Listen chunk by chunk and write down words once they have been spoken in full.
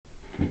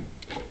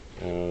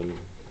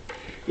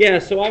Yeah,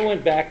 so I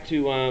went back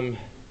to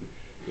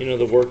the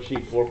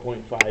worksheet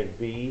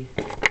 4.5b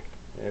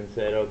and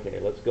said,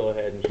 okay, let's go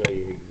ahead and show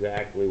you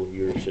exactly what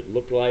yours should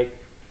look like.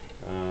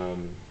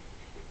 On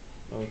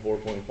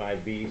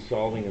 4.5b,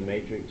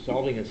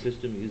 solving a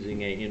system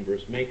using an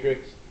inverse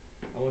matrix.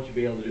 I want you to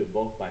be able to do it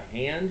both by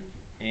hand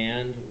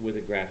and with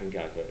a graphing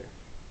calculator.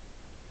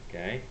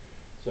 Okay,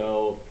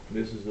 so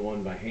this is the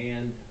one by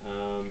hand.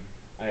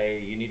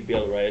 You need to be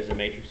able to write it as a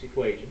matrix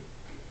equation.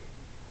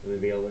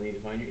 And then need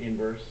to find your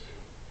inverse,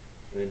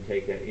 and then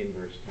take that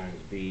inverse times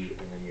b,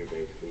 and then you're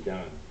basically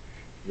done.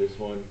 This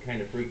one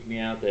kind of freaked me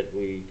out that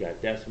we got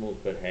decimals,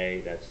 but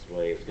hey, that's the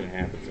way it's going to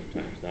happen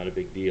sometimes. Not a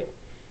big deal.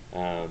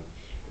 And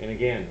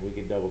again, we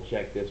can double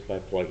check this by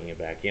plugging it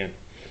back in.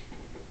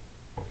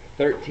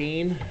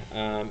 13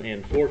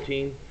 and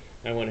 14,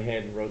 I went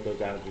ahead and wrote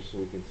those out just so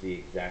we can see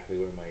exactly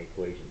where my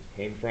equations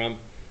came from.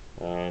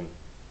 And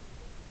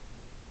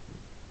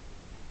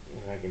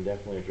I can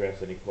definitely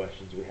address any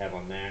questions we have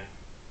on that.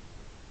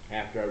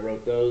 After I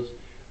wrote those,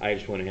 I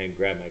just went ahead and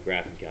grabbed my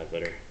graphing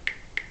calculator,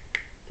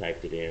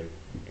 typed it in,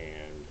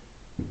 and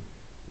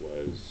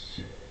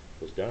was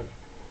done.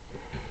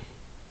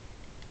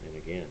 And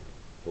again,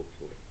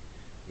 hopefully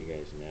you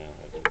guys now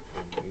have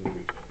an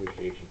increased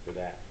appreciation for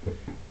that.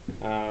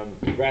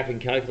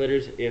 Graphing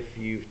calculators, if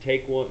you've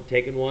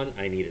taken one,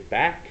 I need it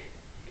back.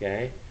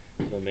 Okay,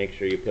 so make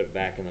sure you put it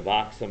back in the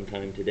box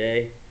sometime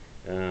today,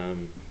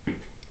 and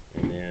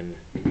then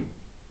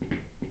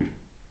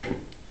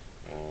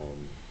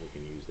we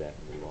can use that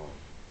and move on.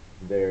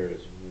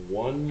 There's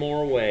one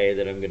more way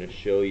that I'm going to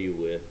show you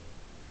with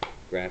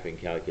graphing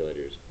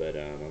calculators, but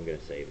I'm going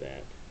to save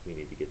that. We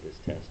need to get this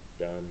test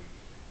done,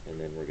 and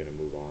then we're going to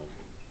move on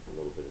a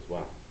little bit as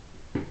well.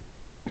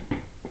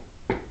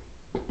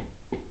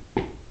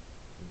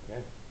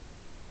 Okay.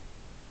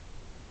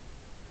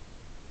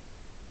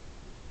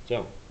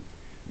 So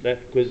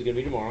that quiz is going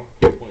to be tomorrow.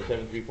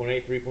 3.7,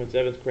 3.8.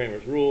 3.7 is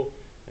Cramer's rule,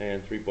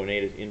 and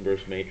 3.8 is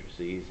inverse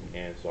matrices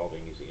and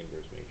solving using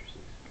inverse matrices.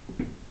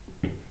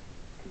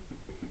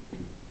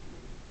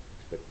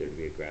 Expect there to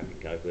be a graphing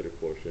calculator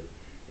portion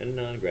and a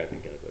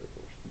non-graphing calculator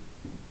portion.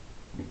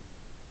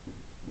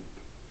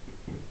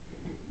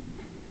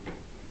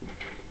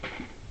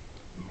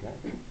 Okay.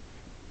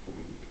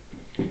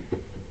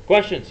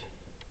 Questions?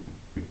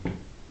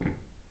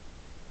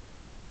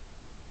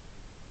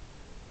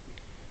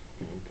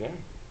 Okay.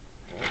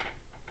 Right.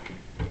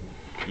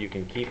 You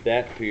can keep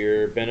that for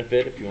your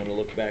benefit if you want to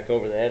look back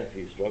over that if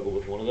you struggle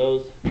with one of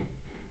those.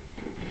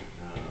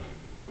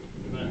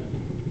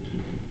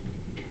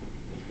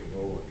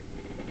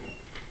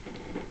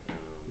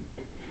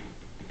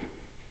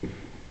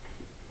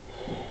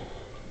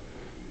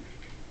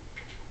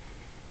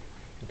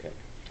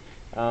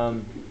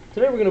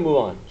 Today we're going to move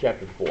on,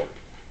 chapter 4.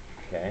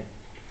 Okay.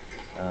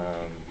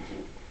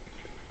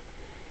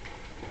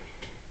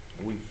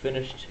 We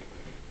finished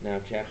now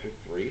chapter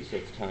 3, so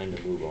it's time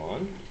to move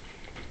on.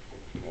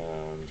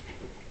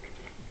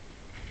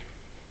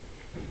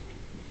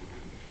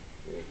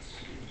 It's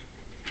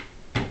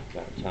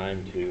about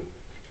time to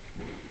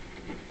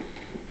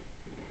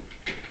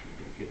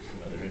get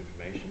some other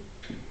information.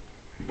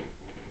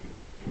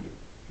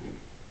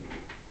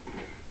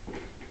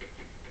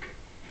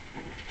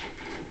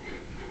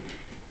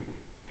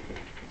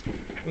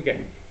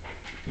 Okay,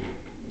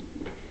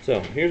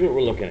 so here's what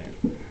we're looking at.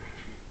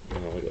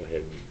 I'll go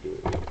ahead and do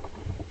it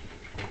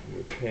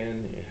with a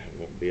pen. I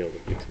won't be able to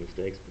fix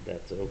mistakes, but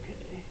that's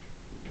okay.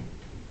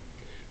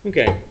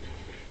 Okay,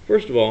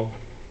 first of all,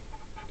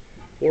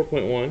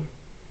 4.1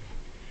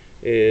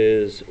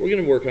 is we're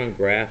going to work on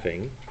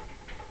graphing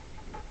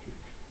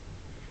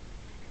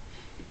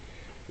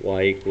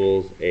y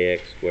equals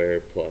ax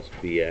squared plus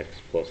bx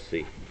plus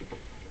c.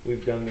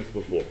 We've done this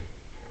before.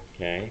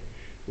 Okay.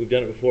 We've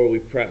done it before. We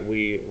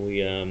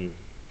did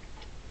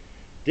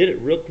it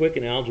real quick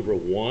in Algebra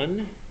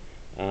 1,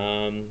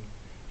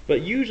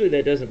 but usually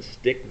that doesn't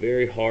stick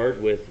very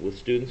hard with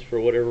students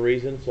for whatever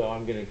reason, so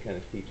I'm going to kind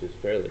of teach this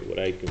what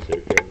I consider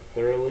fairly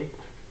thoroughly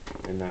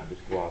and not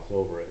just gloss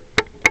over it.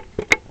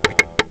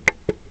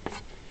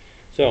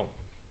 So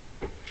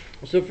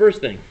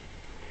first thing,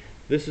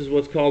 this is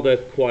what's called a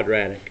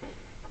quadratic.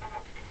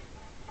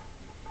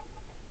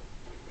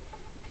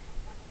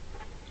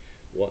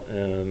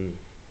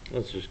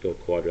 Let's just go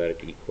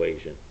quadratic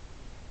equation.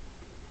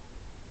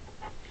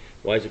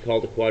 Why is it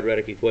called a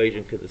quadratic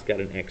equation? Because it's got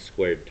an x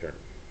squared term.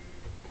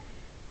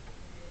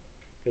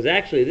 Because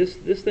actually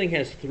this thing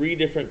has 3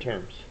 different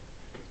terms.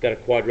 It's got a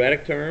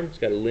quadratic term, it's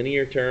got a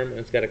linear term, and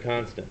it's got a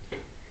constant.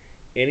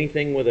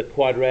 Anything with a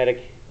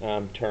quadratic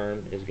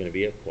term is going to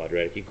be a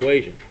quadratic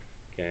equation.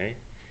 Okay?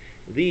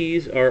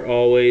 These are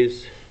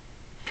always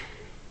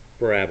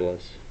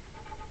parabolas.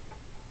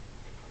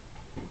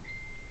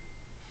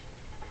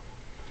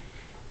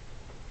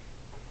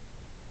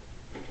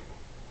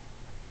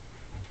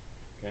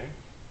 Okay.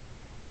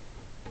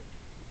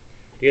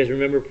 Do you guys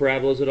remember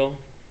parabolas at all?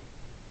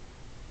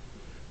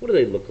 What do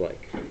they look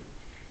like?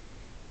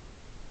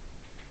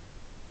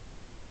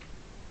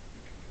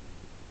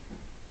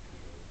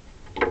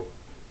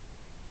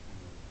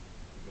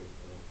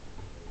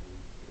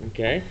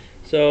 Okay,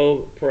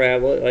 so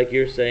parabola, like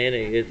you're saying,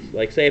 it's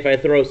like, say if I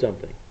throw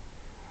something,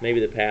 maybe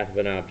the path of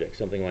an object,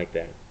 something like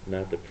that.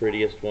 Not the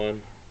prettiest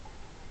one,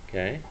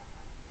 okay?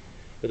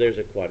 But there's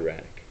a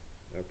quadratic,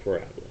 or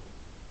parabola,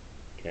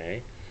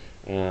 okay?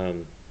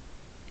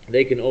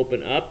 They can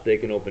open up, they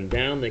can open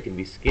down, they can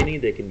be skinny,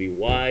 they can be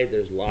wide.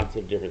 There's lots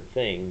of different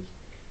things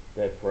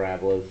that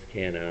parabolas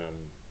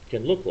can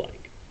look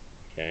like,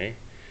 okay?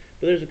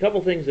 But there's a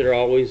couple things that are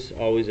always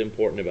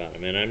important about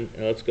them, and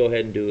let's go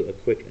ahead and do a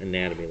quick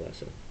anatomy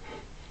lesson,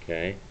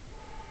 okay?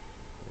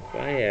 If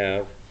I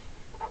have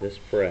this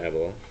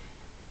parabola,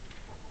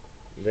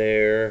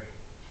 there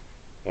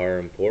are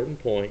important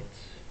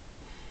points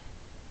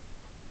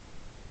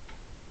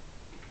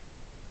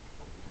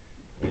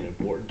and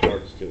important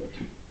parts to it.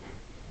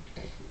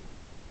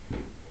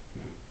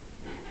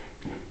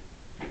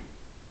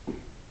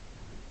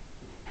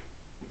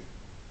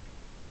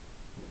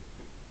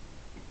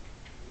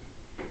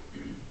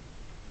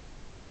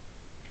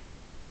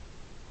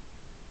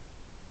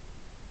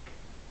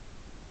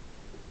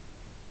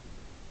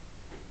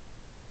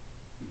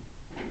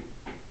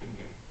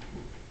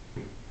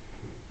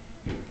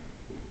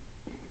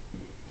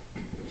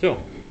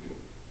 So,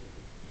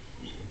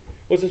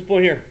 what's this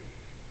point here?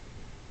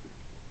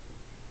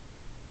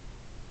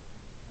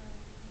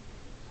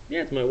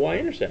 Yeah, it's my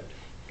y-intercept,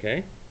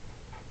 okay?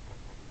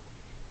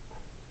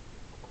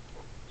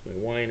 It's my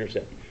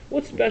y-intercept.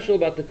 What's special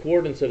about the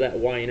coordinates of that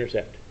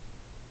y-intercept?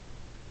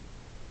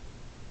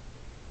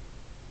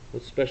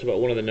 What's special about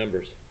one of the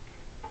numbers?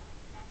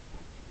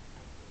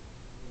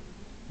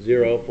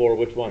 0 for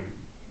which one?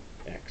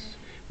 X.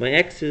 My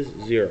x is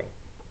 0,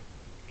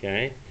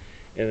 okay?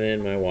 And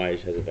then my y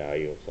has a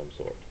value of some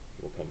sort.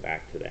 We'll come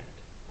back to that,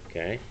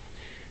 okay?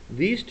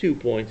 These 2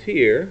 points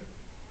here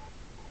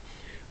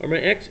are my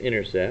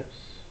x-intercepts.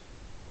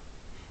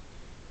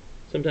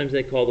 Sometimes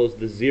they call those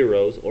the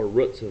zeros or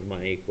roots of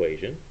my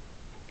equation,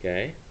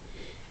 okay?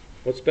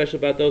 What's special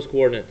about those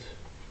coordinates?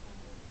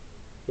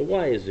 The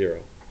y is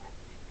 0,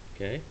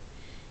 okay?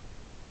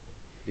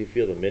 Do you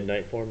feel the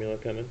midnight formula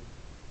coming?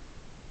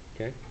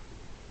 Okay?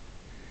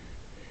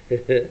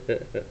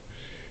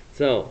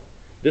 So,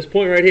 this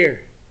point right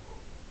here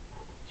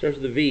starts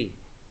with a V.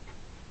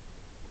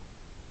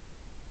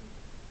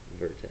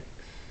 Vertex.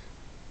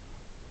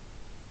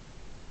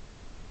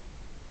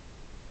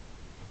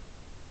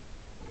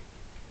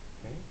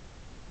 Okay.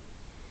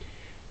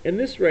 And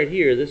this right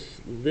here, this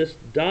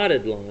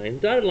dotted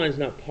line's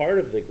not part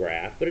of the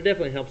graph, but it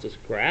definitely helps us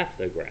graph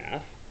the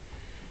graph.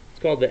 It's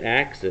called the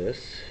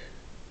axis.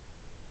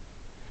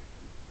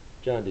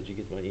 John, did you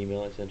get my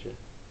email I sent you?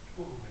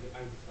 Oh, I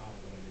saw it,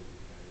 but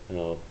I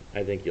didn't. Oh,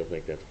 I think you'll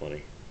think that's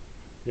funny.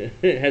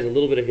 It has a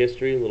little bit of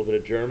history, a little bit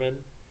of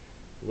German,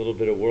 a little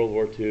bit of World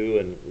War II,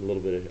 and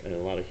a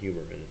lot of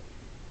humor in it.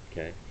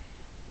 Okay,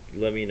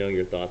 let me know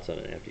your thoughts on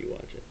it after you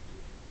watch it.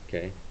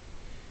 Okay,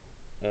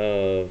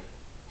 of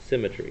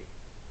symmetry,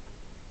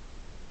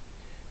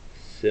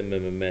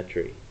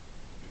 symmetry,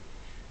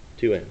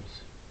 2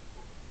 M's.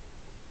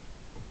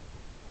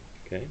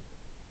 Okay,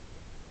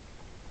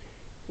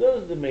 so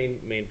those are the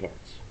main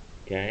parts.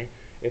 Okay,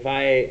 if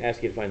I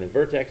ask you to find the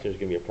vertex, there's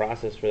going to be a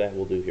process for that.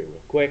 We'll do here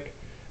real quick.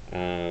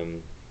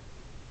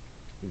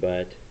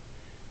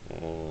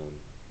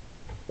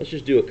 Let's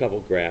just do a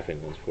couple graphing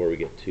ones before we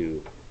get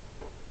too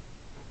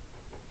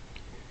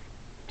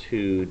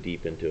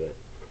deep into it.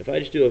 If I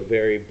just do a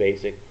very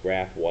basic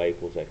graph, y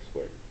equals x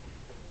squared.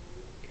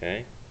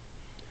 Okay?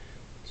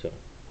 So,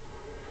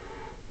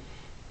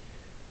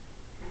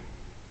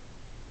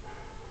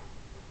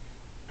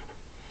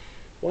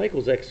 y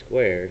equals x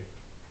squared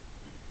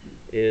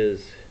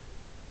is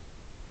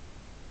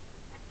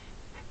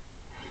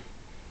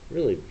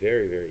really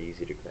very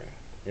easy to graph.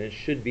 And it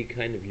should be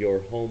kind of your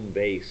home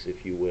base,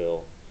 if you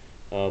will,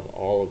 of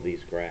all of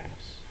these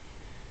graphs.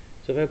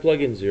 So if I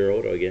plug in 0,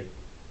 what do I get?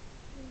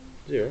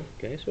 0.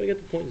 Okay, so I get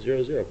the point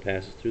 0, 0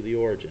 passes through the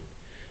origin.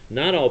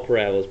 Not all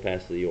parabolas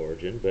pass through the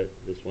origin, but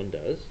this one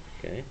does.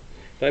 Okay.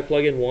 If I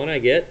plug in 1, I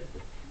get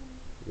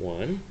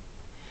 1.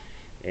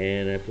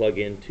 And I plug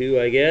in 2,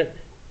 I get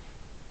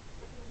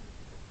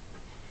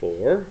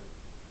 4.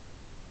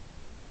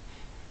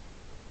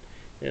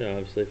 And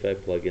obviously if I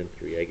plug in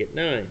 3, I get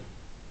 9.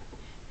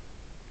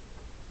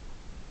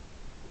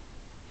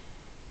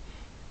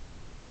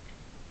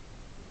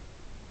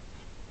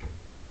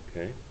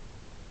 Okay.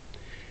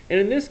 And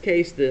in this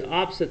case, the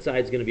opposite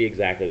side is going to be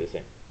exactly the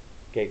same.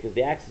 Okay, because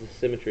the axis of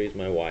symmetry is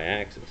my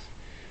y-axis.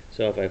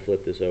 So if I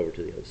flip this over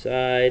to the other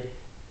side,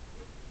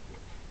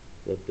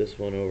 flip this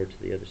one over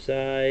to the other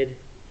side,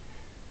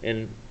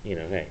 and, you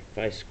know, hey, if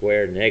I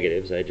square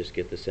negatives, I just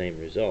get the same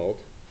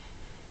result.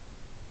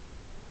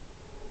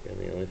 And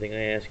the only thing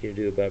I ask you to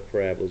do about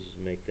parabolas is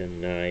make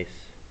them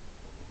nice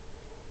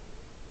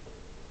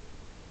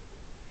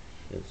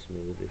and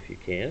smooth if you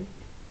can.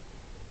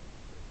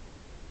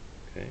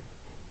 Okay.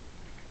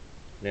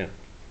 Now,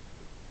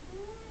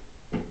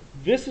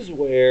 this is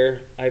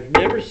where I've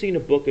never seen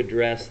a book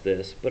address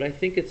this, but I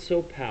think it's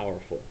so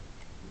powerful.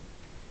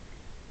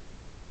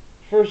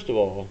 first of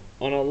all,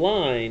 on a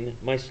line,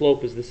 my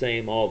slope is the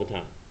same all the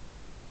time.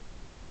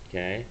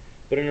 Okay?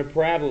 But in a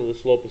parabola, the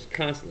slope is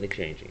constantly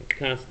changing. It's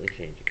constantly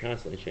changing,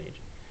 constantly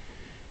changing.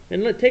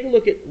 And take a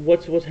look at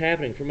what's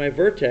happening. For my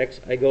vertex,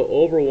 I go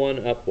over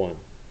 1, up 1.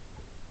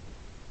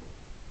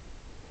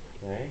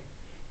 Okay?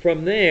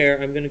 From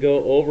there, I'm going to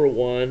go over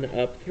 1,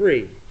 up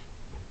 3.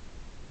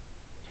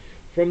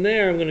 From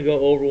there, I'm going to go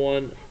over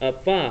 1,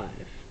 up 5.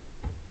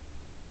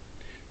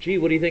 Gee,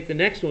 what do you think the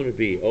next one would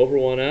be? Over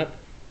 1, up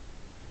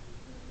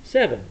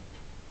 7.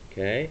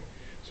 Okay?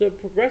 So it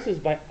progresses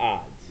by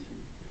odds.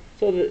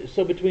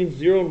 So between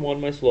 0 and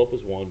 1, my slope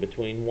is 1.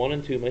 Between 1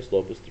 and 2, my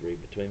slope is 3.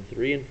 Between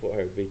 3 and 4,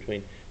 or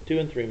between 2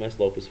 and 3, my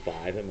slope is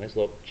 5, and my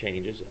slope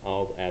changes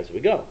all as we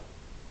go.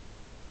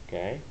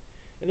 Okay?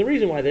 And the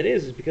reason why that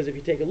is because if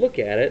you take a look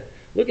at it,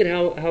 look at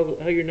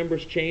how your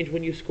numbers change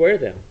when you square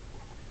them.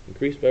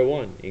 Increase by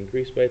 1,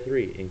 increase by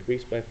 3,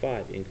 increase by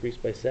 5, increase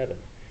by 7.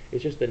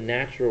 It's just a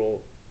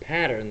natural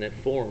pattern that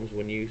forms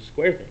when you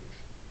square things.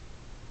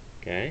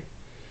 Okay?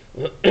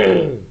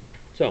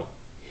 So,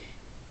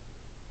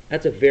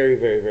 that's a very,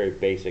 very, very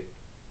basic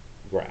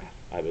graph,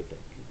 I would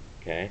think.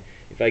 Okay?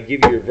 If I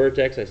give you your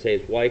vertex, I say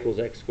it's y equals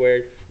x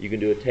squared. You can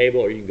do a table,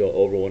 or you can go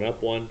over 1,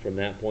 up 1. From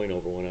that point,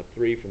 over 1, up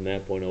 3. From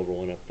that point, over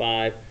 1, up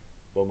 5.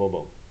 Boom, boom,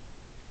 boom.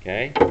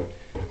 Okay?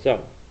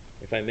 So,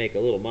 if I make a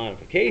little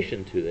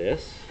modification to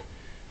this,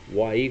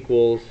 y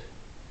equals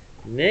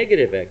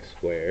negative x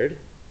squared,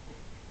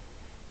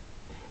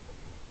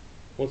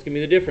 what's going to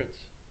be the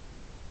difference?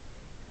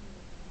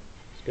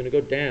 It's going to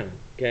go down,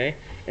 okay?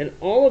 And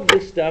all of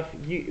this stuff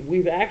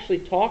we've actually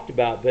talked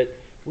about, but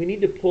we need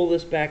to pull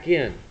this back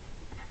in.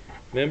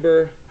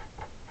 Remember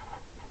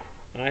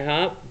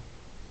IHOP?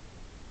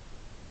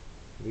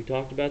 We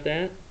talked about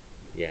that?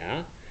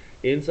 Yeah.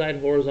 Inside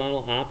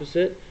horizontal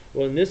opposite.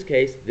 Well, in this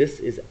case, this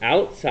is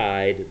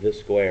outside the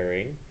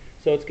squaring,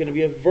 so it's going to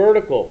be a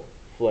vertical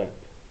flip.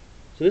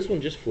 So this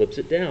one just flips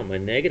it down. My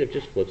negative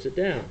just flips it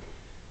down.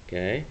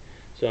 Okay?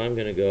 So I'm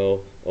going to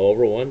go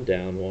over 1,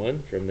 down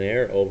 1. From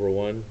there, over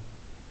 1,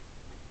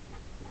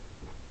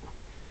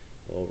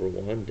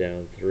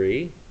 down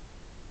 3.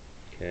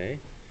 Okay?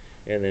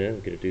 And then I'm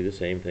going to do the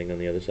same thing on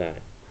the other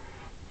side.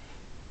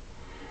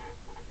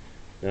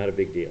 Not a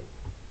big deal.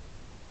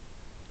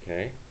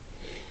 Okay?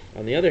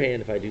 On the other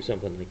hand, if I do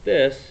something like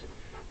this,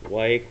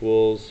 y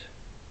equals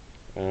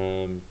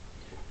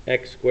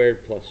x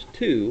squared plus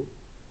 2.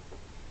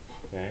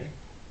 Okay?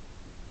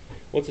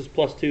 What's this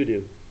plus 2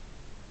 do?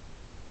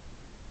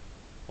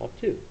 Up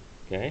 2.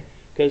 Okay?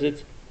 Because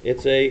it's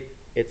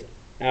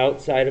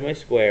outside of my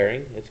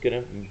squaring. It's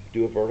going to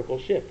do a vertical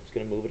shift. It's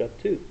going to move it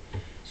up 2.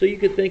 So you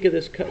could think of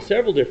this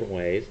several different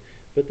ways,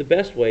 but the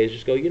best way is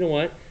just go, you know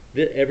what?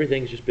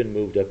 Everything's just been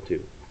moved up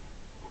 2.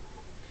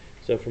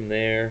 So from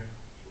there,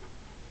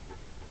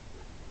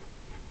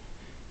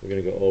 we're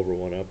going to go over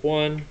 1, up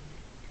 1.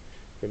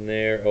 From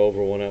there,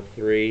 over 1, up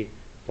 3.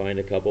 Find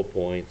a couple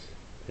points,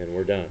 and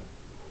we're done.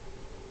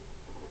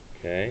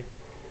 Okay?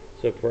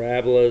 So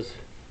parabolas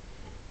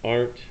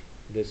aren't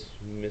this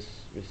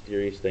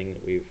mysterious thing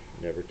that we've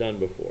never done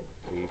before.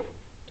 We've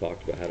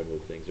talked about how to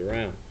move things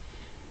around.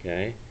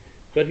 Okay?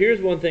 But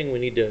here's one thing we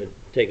need to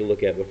take a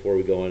look at before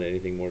we go on to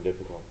anything more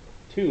difficult.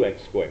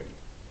 2x squared.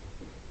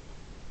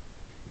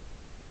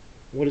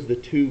 What is the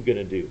 2 going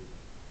to do?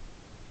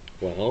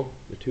 Well,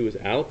 the 2 is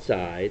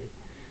outside.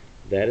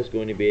 That is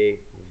going to be a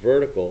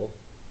vertical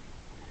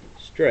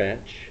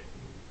stretch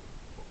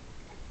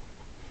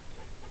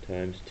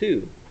times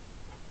 2.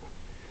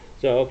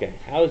 So, okay,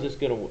 how is this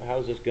going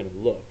to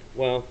look?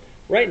 Well,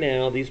 right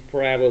now these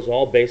parabolas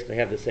all basically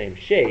have the same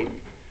shape.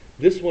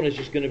 This one is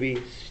just going to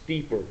be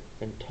steeper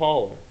and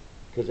taller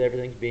because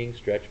everything's being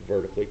stretched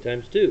vertically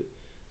times 2.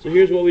 So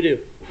here's what we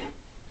do.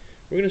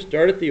 We're going to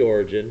start at the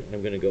origin.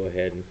 I'm going to go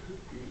ahead and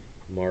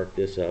mark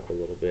this up a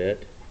little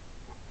bit.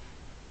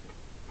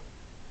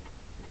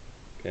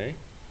 Okay?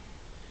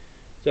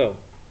 So,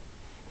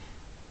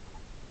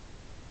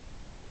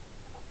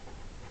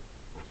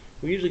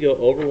 we usually go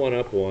over 1,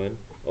 up 1,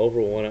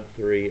 over 1, up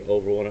 3,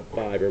 over 1, up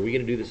 5. Are we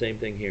going to do the same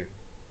thing here?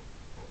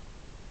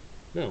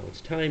 No, it's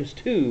times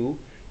 2.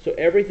 So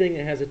everything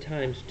that has a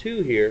times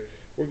 2 here,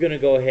 we're going to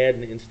go ahead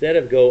and instead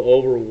of go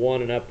over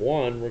 1 and up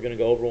 1, we're going to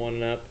go over 1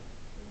 and up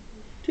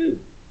 2.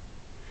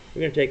 We're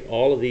going to take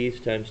all of these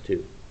times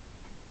 2.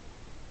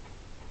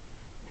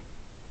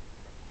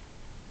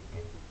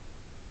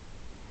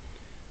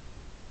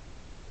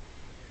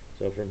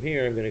 So from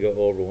here, I'm going to go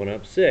over 1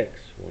 up 6.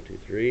 1, 2,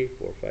 3,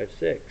 4, 5,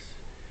 6.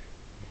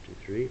 1, 2,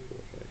 3, 4,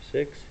 5,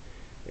 6.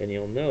 And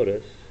you'll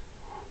notice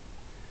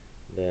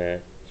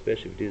that,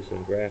 especially if you do this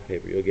on graph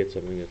paper, you'll get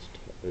something that's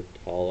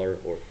taller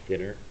or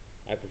thinner.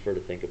 I prefer to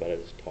think about it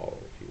as taller,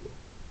 if you will.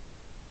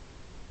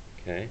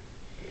 Okay?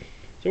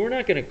 So we're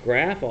not going to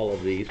graph all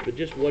of these, but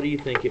just what do you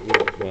think it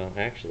would, well,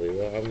 actually,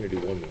 I'm going to do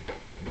one more.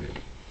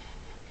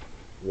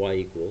 Y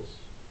equals,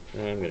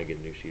 I'm going to get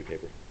a new sheet of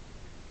paper.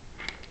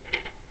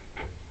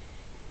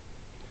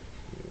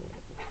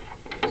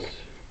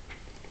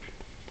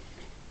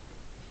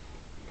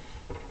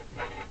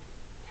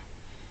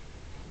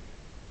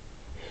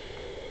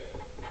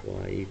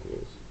 y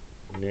equals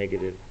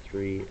negative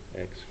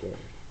 3x squared.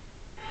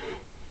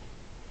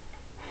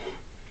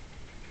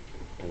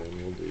 And then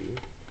we'll do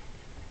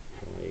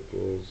y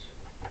equals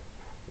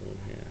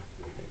 1/2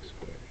 x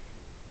squared.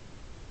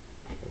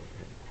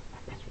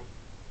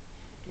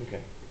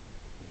 Okay.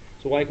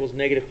 So y equals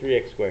negative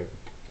 3x squared.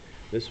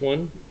 This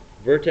one,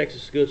 vertex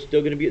is still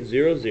going to be at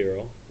 0,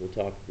 0. We'll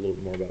talk a little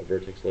bit more about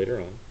vertex later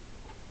on.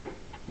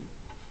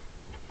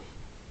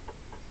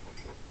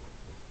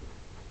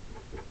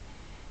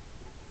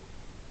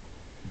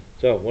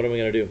 So what am I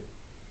going to do?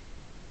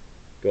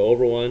 Go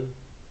over 1,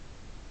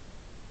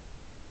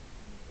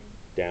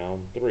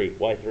 down 3.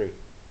 Why 3?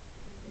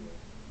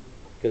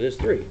 Because it's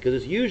 3. Because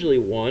it's usually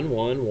 1,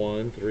 1,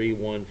 1, 3,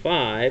 1,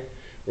 5.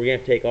 We're going to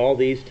have to take all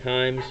these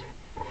times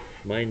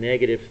my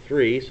negative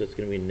 3, so it's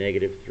going to be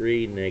negative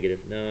 3,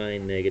 negative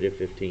 9, negative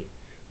 15.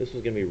 This is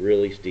going to be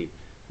really steep.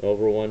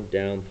 Over 1,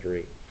 down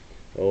 3.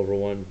 Over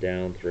 1,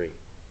 down 3.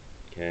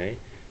 Okay?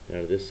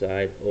 Now to this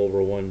side,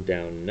 over 1,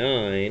 down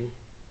 9.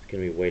 It's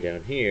going to be way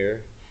down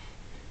here.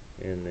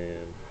 And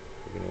then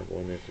we're going to have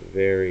one that's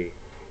very,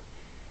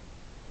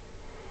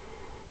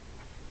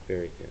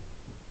 very thin.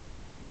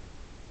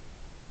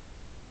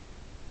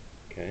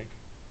 Okay?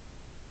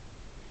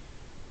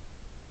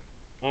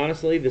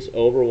 Honestly, this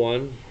over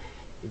 1,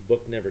 the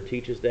book never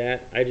teaches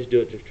that. I just do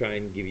it to try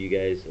and give you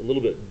guys a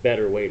little bit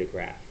better way to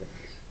graph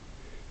things.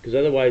 Because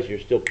otherwise you're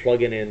still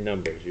plugging in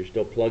numbers. You're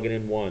still plugging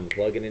in 1,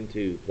 plugging in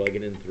 2,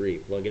 plugging in 3,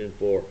 plugging in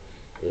 4.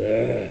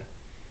 Ugh.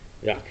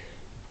 Yuck.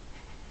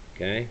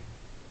 Okay?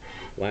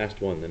 Last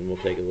one, then we'll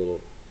take a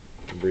little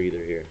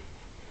breather here.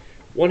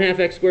 1/2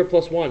 x squared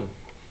plus 1.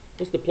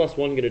 What's the plus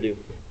 1 going to do?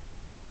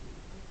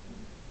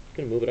 It's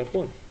going to move it up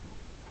 1.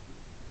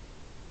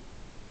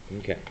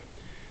 Okay.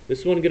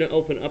 This one going to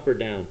open up or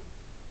down?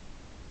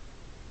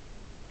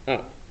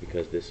 Up,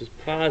 because this is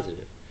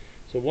positive.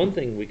 So one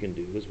thing we can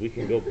do is we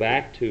can go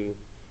back to,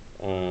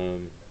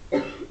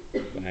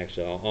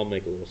 actually I'll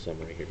make a little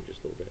summary here in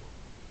just a little bit.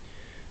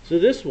 So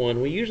this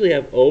one, we usually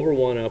have over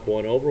 1 up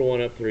 1, over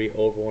 1 up 3,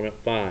 over 1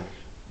 up 5.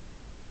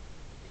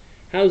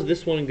 How's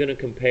this one going to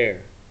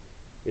compare?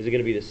 Is it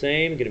going to be the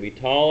same? Going to be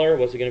taller?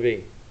 What's it going to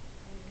be?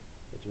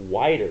 It's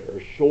wider or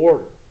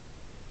shorter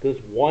because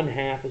it's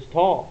 1/2 as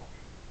tall.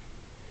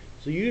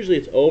 So usually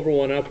it's over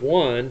 1 up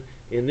 1.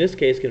 In this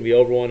case, it's going to be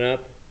over 1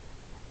 up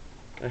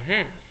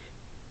 1/2.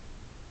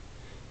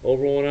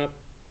 Over 1 up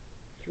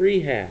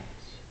 3/2.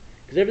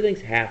 Because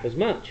everything's half as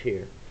much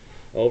here.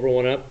 Over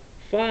 1 up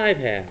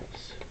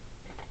 5/2.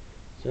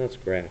 So let's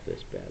graph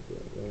this bad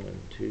boy. 1,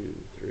 2,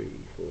 3,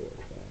 4, 5.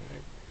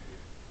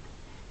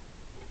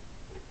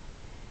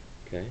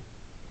 Okay?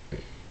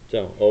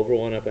 So over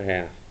 1 up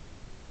 1/2.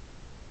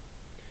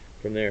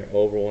 From there,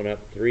 over 1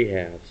 up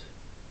 3/2.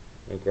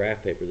 On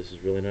graph paper, this is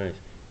really nice.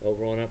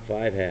 Over 1 up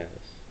 5/2.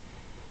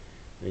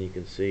 And you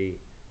can see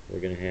we're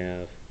going to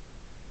have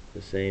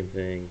the same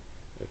thing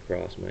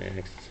across my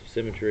axis of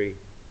symmetry.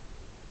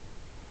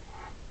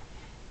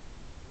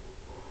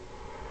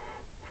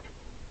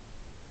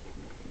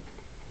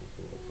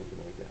 Something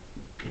like that.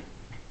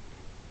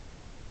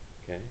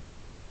 Okay.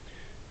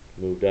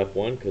 Moved up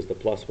 1 because the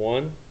plus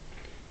 1.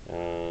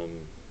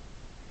 And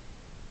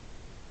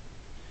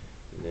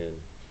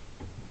then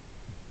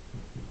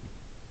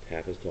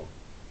half as tall.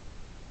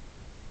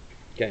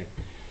 Okay,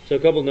 so a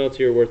couple notes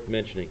here worth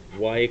mentioning.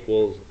 Y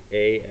equals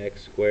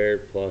ax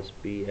squared plus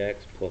bx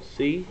plus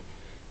c.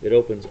 It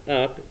opens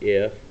up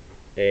if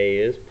a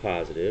is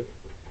positive.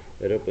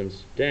 It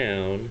opens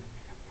down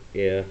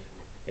if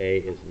a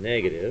is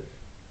negative.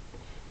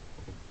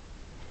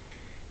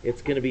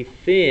 It's going to be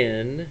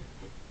thin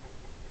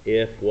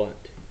if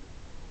what?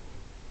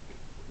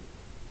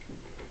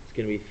 It's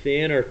going to be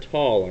thin or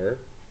taller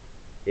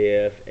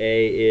if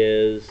a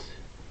is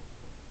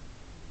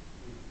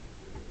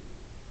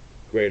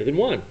greater than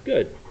 1.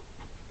 Good.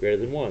 Greater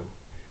than 1.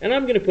 And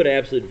I'm going to put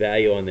absolute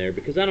value on there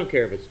because I don't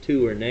care if it's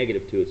 2 or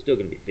negative 2, it's still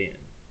going to be thin.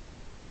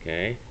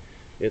 Okay?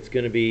 It's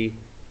going to be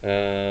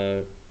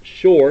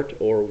short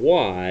or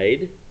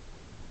wide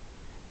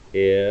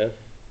if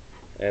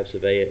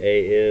absolute value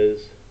a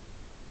is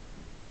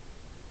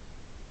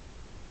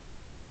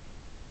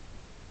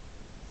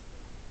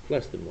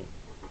less than 1.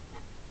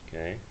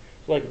 Okay?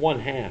 So like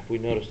 1/2, we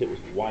noticed it was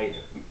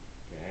wider.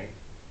 Okay?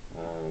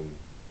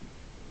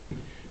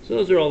 So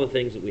those are all the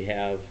things that we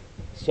have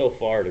so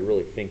far to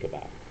really think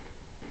about.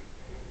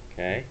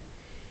 Okay?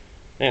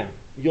 Now,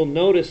 you'll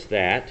notice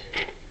that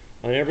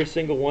on every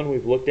single one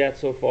we've looked at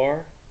so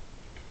far,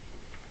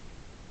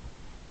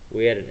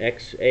 we had an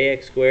ax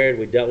squared,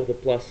 we dealt with a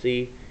plus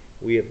c,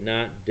 we have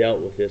not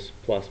dealt with this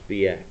plus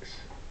bx.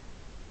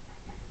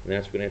 And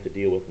that's what we're going to have to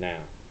deal with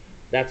now.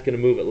 That's going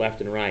to move it left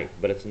and right,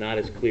 but it's not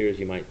as clear as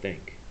you might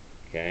think.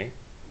 Okay?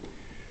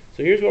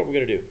 So here's what we're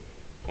going to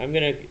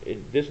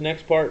do. This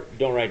next part,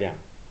 don't write down.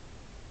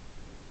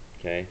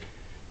 Okay?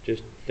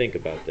 Just think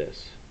about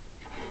this.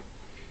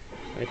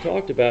 I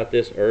talked about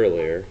this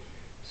earlier.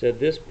 Said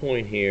this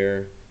point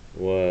here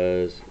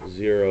was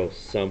 0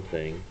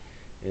 something,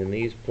 and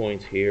these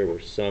points here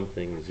were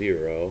something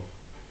 0,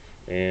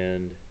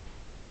 and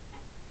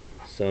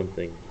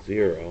something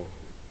 0,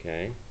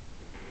 okay?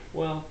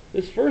 Well,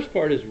 this first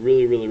part is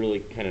really, really, really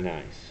kind of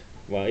nice.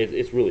 Well,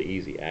 it's really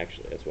easy,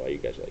 actually. That's why you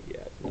guys are like,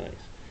 yeah, it's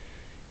nice.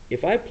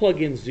 If I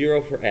plug in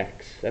 0 for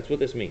x, that's what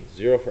this means,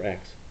 0 for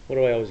x, what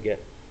do I always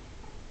get?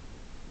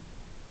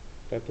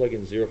 If I plug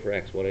in 0 for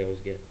x, what do I always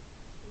get?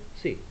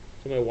 C.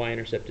 So my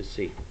y-intercept is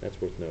C.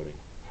 That's worth noting.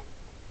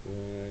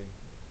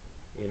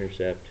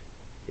 Y-intercept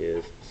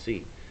is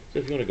C. So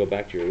if you want to go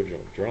back to your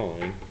original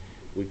drawing,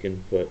 we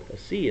can put a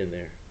C in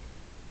there.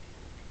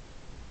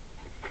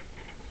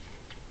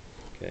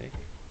 Okay.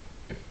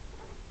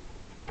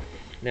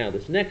 Now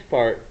this next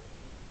part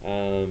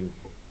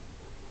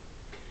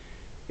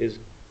is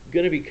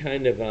going to be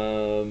kind of,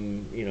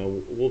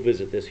 we'll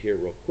visit this here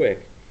real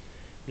quick.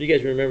 You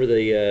guys remember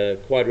the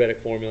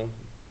quadratic formula?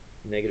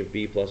 Negative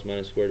b plus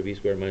minus square root of b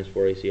squared minus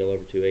 4ac all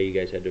over 2a. You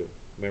guys had to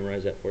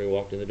memorize that before you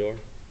walked in the door?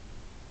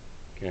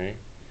 Okay.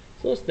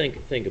 So let's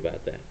think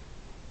about that.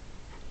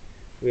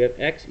 We have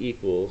x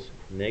equals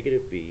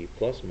negative b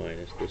plus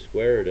minus the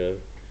square root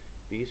of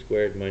b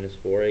squared minus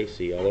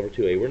 4ac all over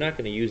 2a. We're not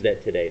going to use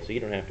that today, so you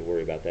don't have to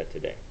worry about that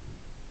today.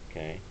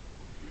 Okay?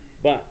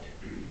 But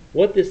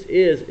what this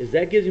is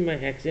that gives you my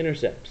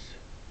x-intercepts.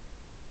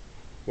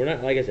 We're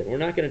not, like I said, we're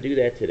not going to do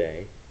that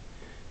today.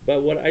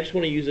 But what I just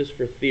want to use this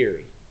for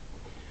theory.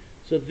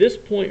 So this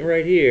point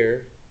right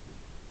here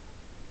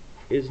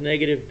is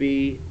negative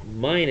b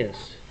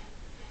minus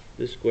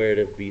the square root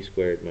of b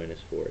squared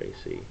minus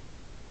 4ac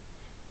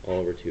all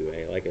over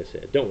 2a. Like I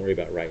said, don't worry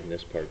about writing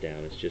this part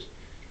down. It's just,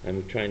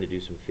 I'm trying to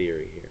do some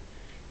theory here.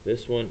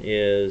 This one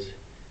is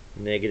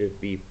negative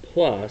b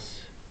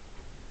plus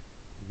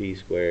b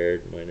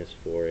squared minus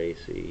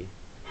 4ac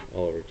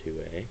all over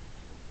 2a.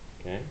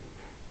 Okay?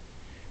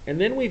 And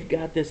then we've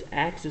got this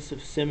axis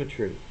of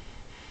symmetry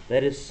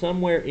that is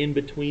somewhere in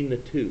between the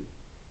two.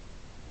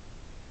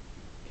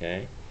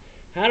 Okay?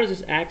 How does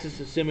this axis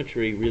of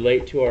symmetry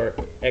relate to our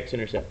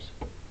x-intercepts?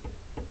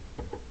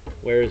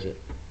 Where is it?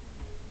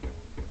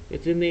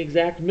 It's in the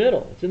exact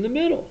middle. It's in the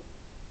middle.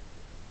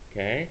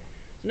 Okay?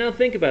 So now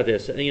think about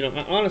this.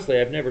 Honestly,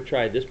 I've never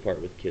tried this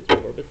part with kids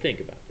before, but think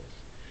about this.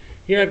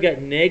 Here I've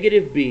got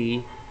negative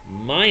b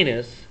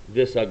minus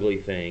this ugly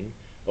thing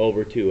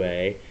over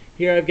 2a.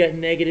 Here I've got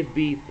negative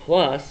b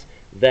plus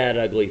that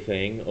ugly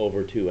thing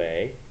over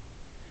 2a.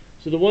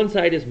 So the one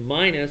side is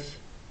minus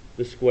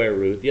the square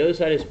root. The other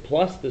side is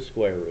plus the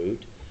square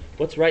root.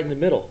 What's right in the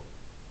middle?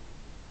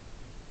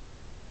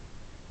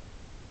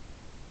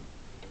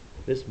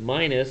 This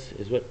minus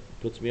is what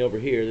puts me over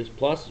here. This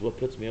plus is what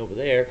puts me over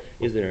there.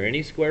 Is there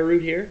any square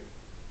root here?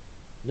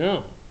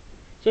 No.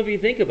 So if you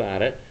think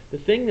about it, the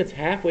thing that's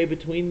halfway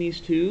between these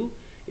two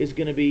is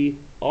going to be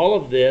all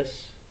of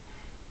this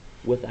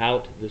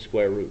without the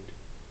square root.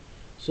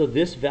 So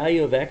this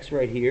value of x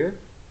right here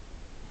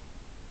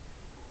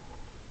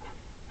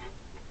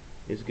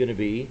is going to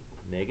be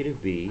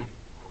negative b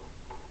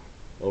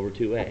over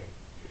 2a.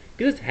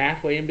 Because it's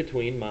halfway in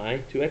between my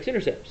two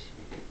x-intercepts.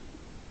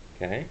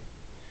 Okay?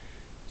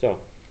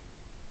 So,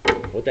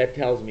 what that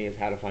tells me is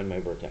how to find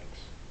my vertex.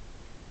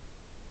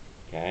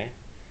 Okay?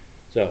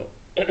 So,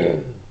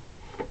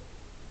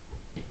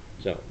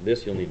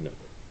 this you'll need to know.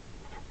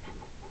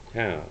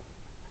 How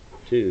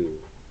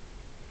to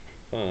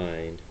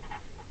find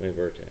my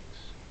vertex.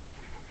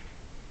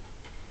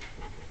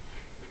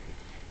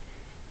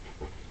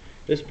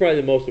 This is probably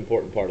the most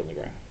important part of the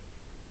graph.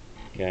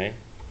 Okay?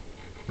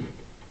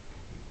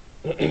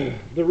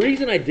 The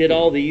reason I did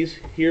all these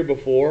here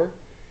before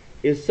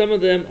is some of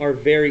them are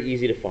very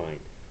easy to find.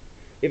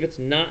 If it's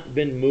not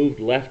been moved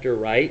left or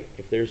right,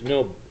 if there's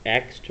no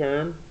x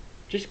term,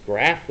 just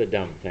graph the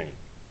dumb thing.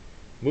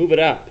 Move it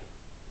up.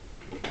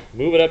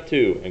 Move it up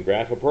 2 and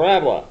graph a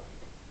parabola.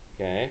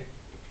 Okay?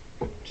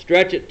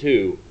 Stretch it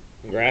 2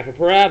 and graph a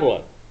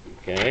parabola.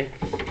 Okay?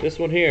 This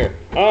one here.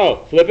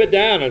 Oh, flip it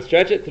down and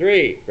stretch it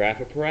 3.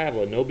 Graph a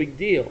parabola. No big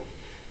deal.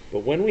 But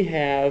when we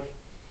have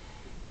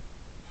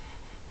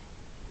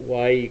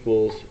y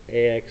equals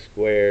ax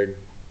squared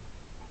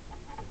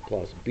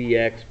plus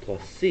bx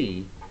plus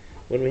c,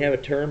 when we have a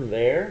term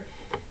there,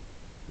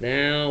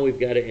 now we've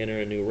got to enter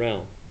a new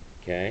realm.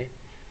 Okay?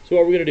 So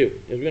what we're going to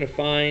do is we're going to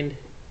find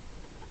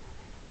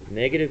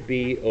negative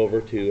b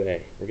over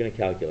 2a. We're going to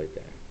calculate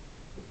that.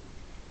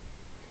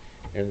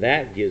 And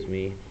that gives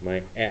me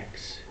my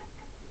x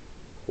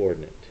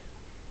coordinate.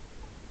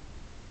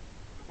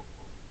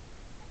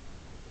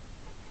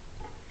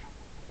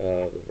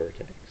 Of the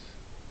vertex.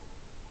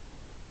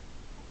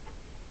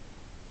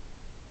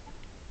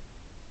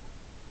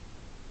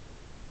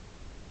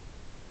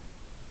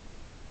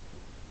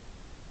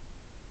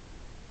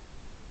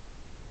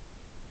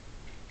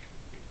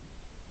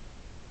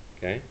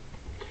 Okay?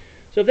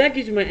 So if that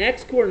gives me my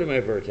x coordinate of my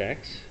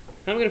vertex,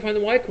 how am I going to find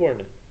the y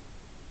coordinate?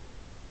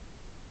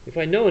 If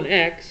I know an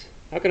x,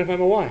 how can I find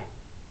my y?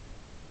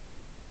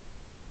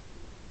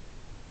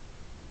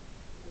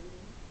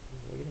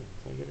 Plug it in.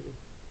 That's all you got to do.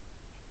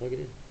 Just plug it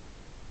in.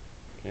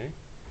 Okay?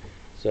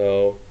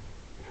 So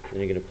then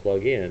you're going to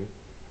plug in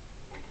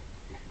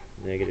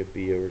negative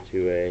b over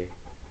 2a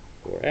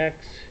for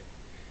x,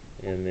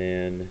 and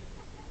then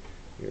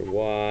your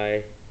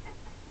y,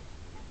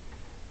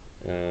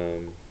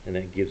 and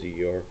that gives you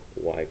your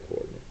y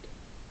coordinate.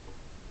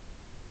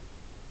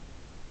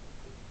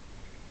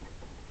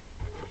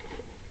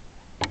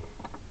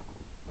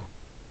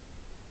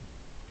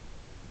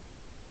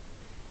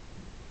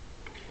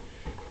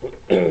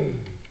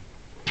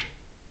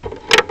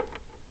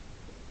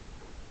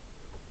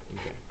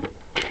 Okay.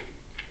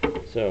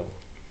 So,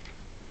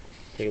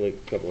 take a look at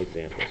a couple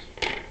examples.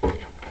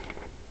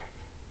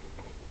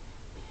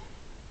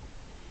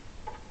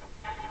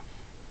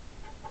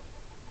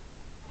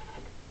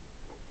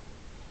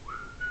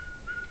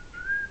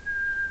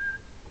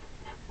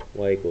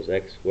 Y equals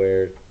x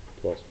squared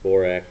plus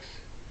 4x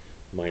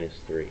minus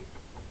 3.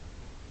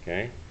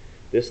 Okay?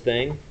 This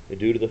thing,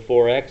 due to the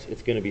 4x,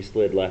 it's going to be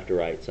slid left to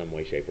right some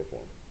way, shape, or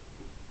form.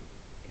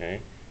 Okay?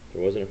 If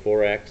there wasn't a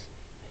 4x,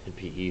 it'd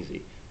be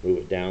easy. Move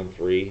it down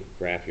 3,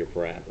 graph your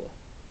parabola.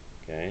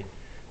 Okay?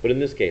 But in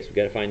this case, we've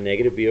got to find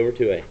negative b over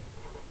 2a.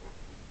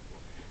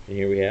 And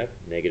here we have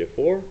negative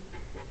 4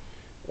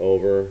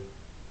 over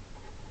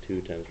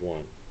 2 times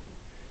 1.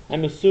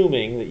 I'm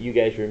assuming that you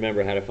guys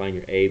remember how to find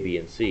your a, b,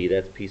 and c.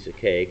 That's a piece of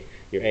cake.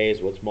 Your a is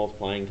what's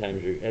multiplying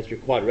times that's your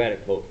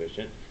quadratic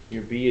coefficient.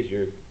 Your b is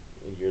your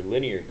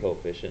linear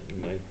coefficient,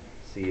 and my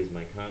c is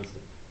my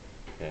constant.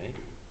 Okay?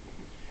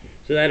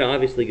 So that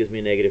obviously gives me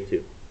a negative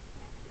 2,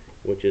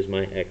 which is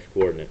my x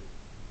coordinate.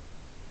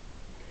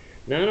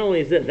 Not only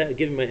is that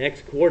giving my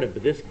x coordinate,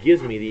 but this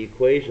gives me the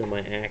equation of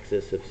my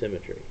axis of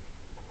symmetry.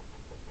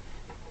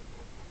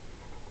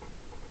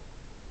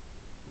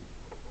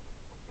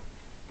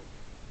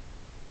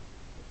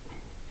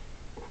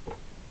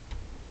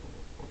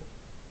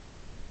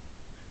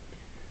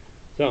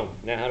 So,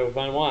 now how do we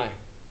find y?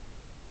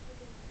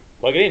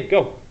 Plug it in,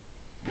 go.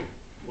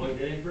 Plug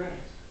that in for x.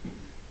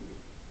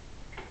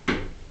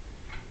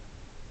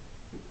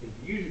 If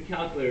you use your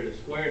calculator to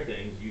square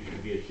things, you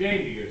should be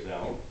ashamed of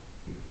yourself,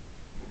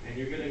 and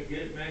you're going to get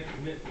it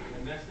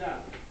messed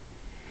up.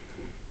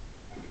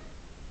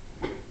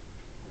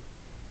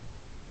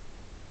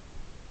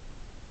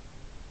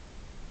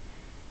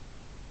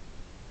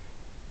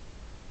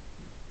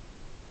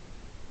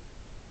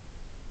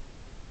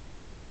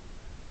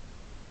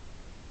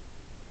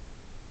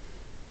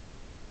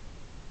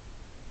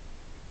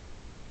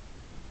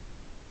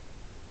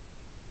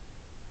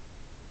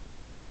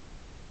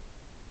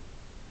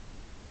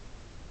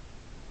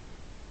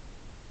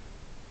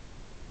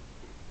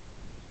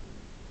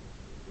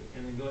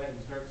 And then go ahead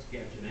and start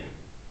sketching it.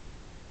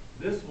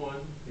 This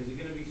one, is it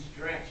going to be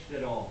stretched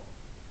at all?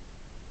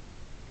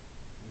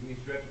 Is it going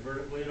to be stretched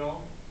vertically at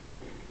all?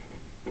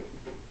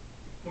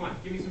 Come on,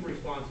 give me some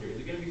response here. Is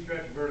it going to be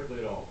stretched vertically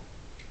at all?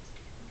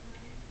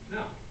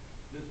 No.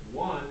 Just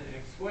 1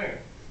 x squared.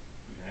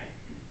 Okay?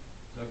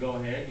 So go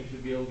ahead. You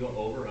should be able to go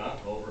over,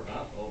 up, over,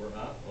 up, over,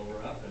 up,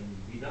 over, up,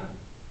 and be done.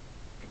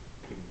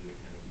 You can do it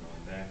kind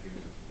of going back here.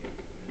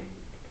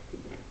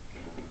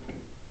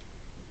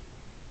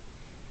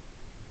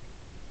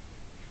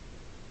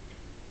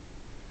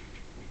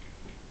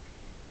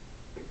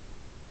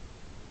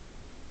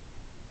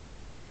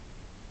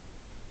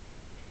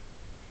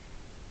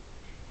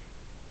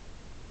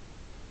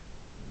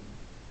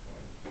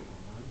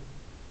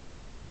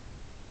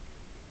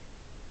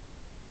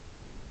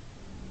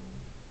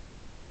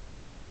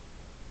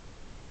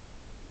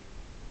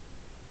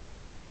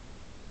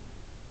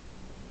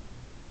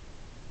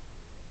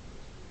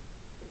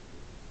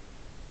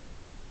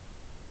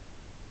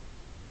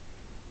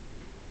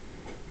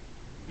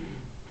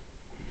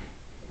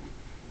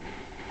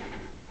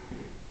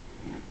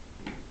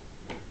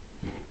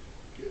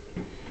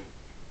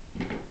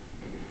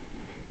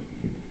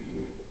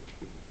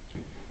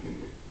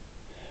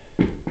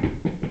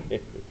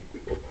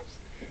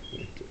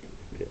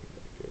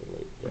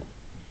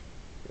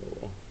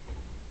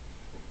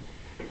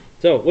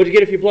 So, what'd you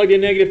get if you plugged in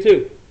negative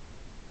 2?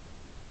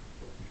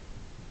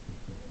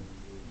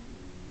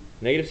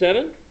 Negative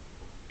 7?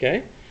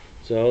 Okay,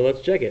 so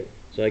let's check it.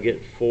 So I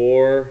get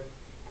 4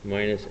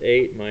 minus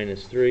 8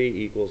 minus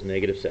 3 equals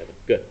negative 7.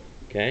 Good.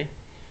 Okay,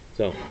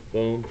 so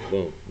boom,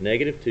 boom.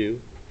 Negative 2,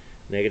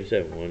 negative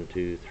 7. 1,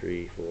 2,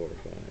 3, 4,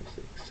 5,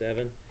 6,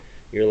 7.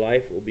 Your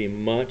life will be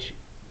much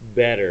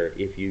better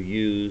if you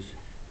use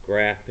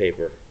graph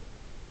paper.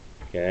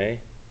 Okay?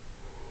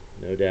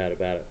 No doubt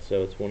about it.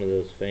 So it's one of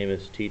those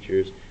famous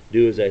teachers,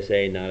 do as I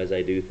say, not as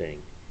I do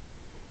thing.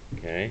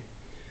 Okay?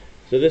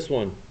 So this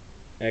one,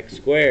 x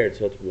squared,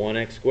 so it's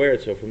 1x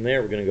squared. So from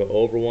there we're going to go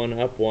over 1,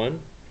 up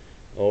 1,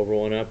 over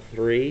 1, up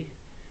 3,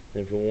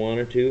 then from 1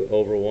 or 2,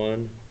 over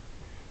 1,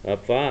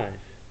 up 5.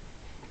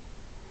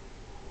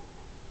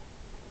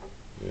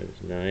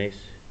 That's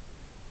nice,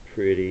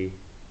 pretty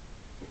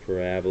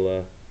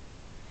parabola,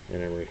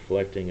 and I'm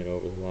reflecting it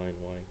over the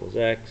line y equals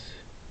x.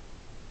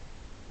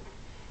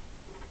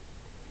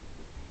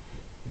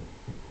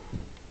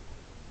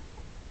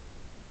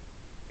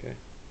 Okay.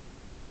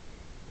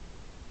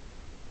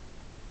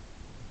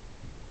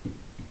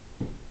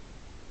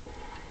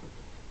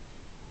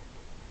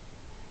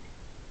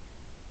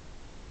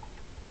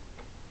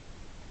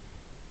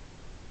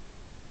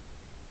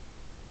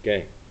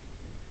 Okay.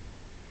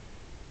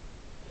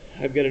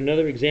 I've got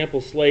another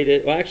example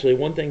slated. Well, actually,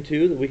 one thing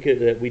too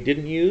that we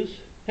didn't use.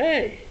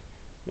 Hey,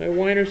 my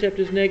y-intercept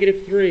is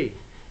 -3.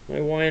 My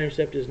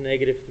y-intercept is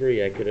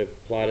 -3. I could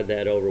have plotted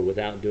that over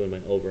without doing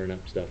my over and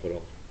up stuff at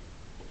all.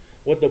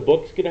 What the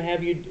book's gonna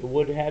have you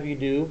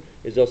do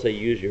is they'll say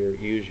use your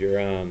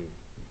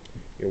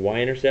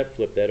y-intercept,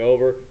 flip that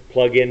over,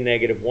 plug in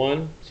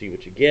 -1, see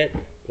what you get,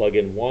 plug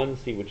in 1,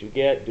 see what you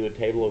get, do a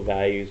table of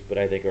values, but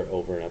I think our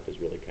over and up is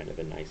really kind of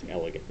a nice,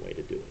 elegant way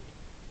to do it,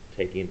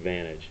 taking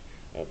advantage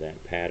of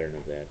that pattern,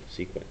 of that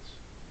sequence.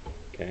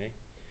 Okay?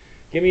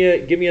 Give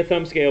me a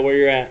thumb scale where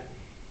you're at.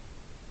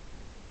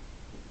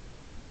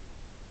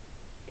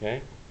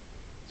 Okay?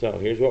 So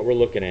here's what we're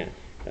looking at.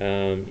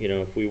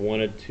 If we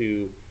wanted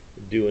to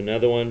do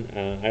another one,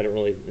 I don't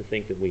really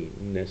think that we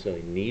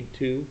necessarily need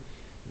to,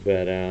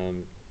 but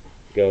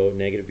go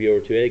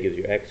 -b/2a gives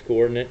your x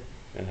coordinate,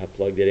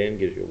 plug that in,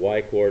 gives your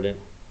y coordinate,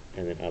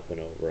 and then up and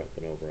over, up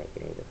and over, up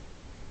and over.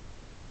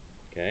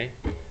 Okay?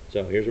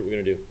 So here's what we're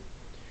going to do.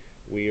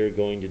 We are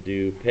going to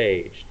do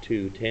page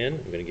 210.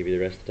 I'm going to give you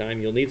the rest of the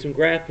time. You'll need some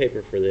graph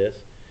paper for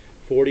this.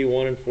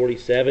 41 and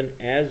 47,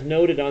 as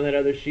noted on that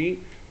other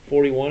sheet,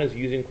 41 is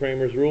using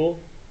Kramer's rule.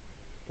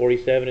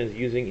 47 is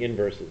using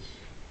inverses.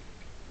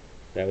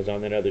 That was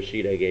on that other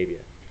sheet I gave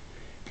you.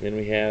 Then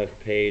we have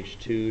page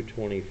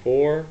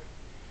 224,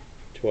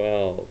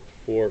 12,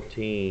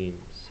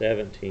 14,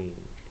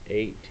 17,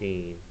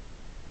 18,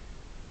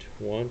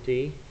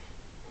 20,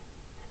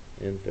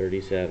 and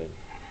 37.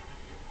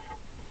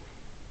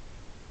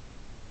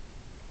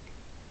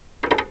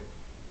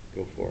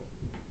 Go for it.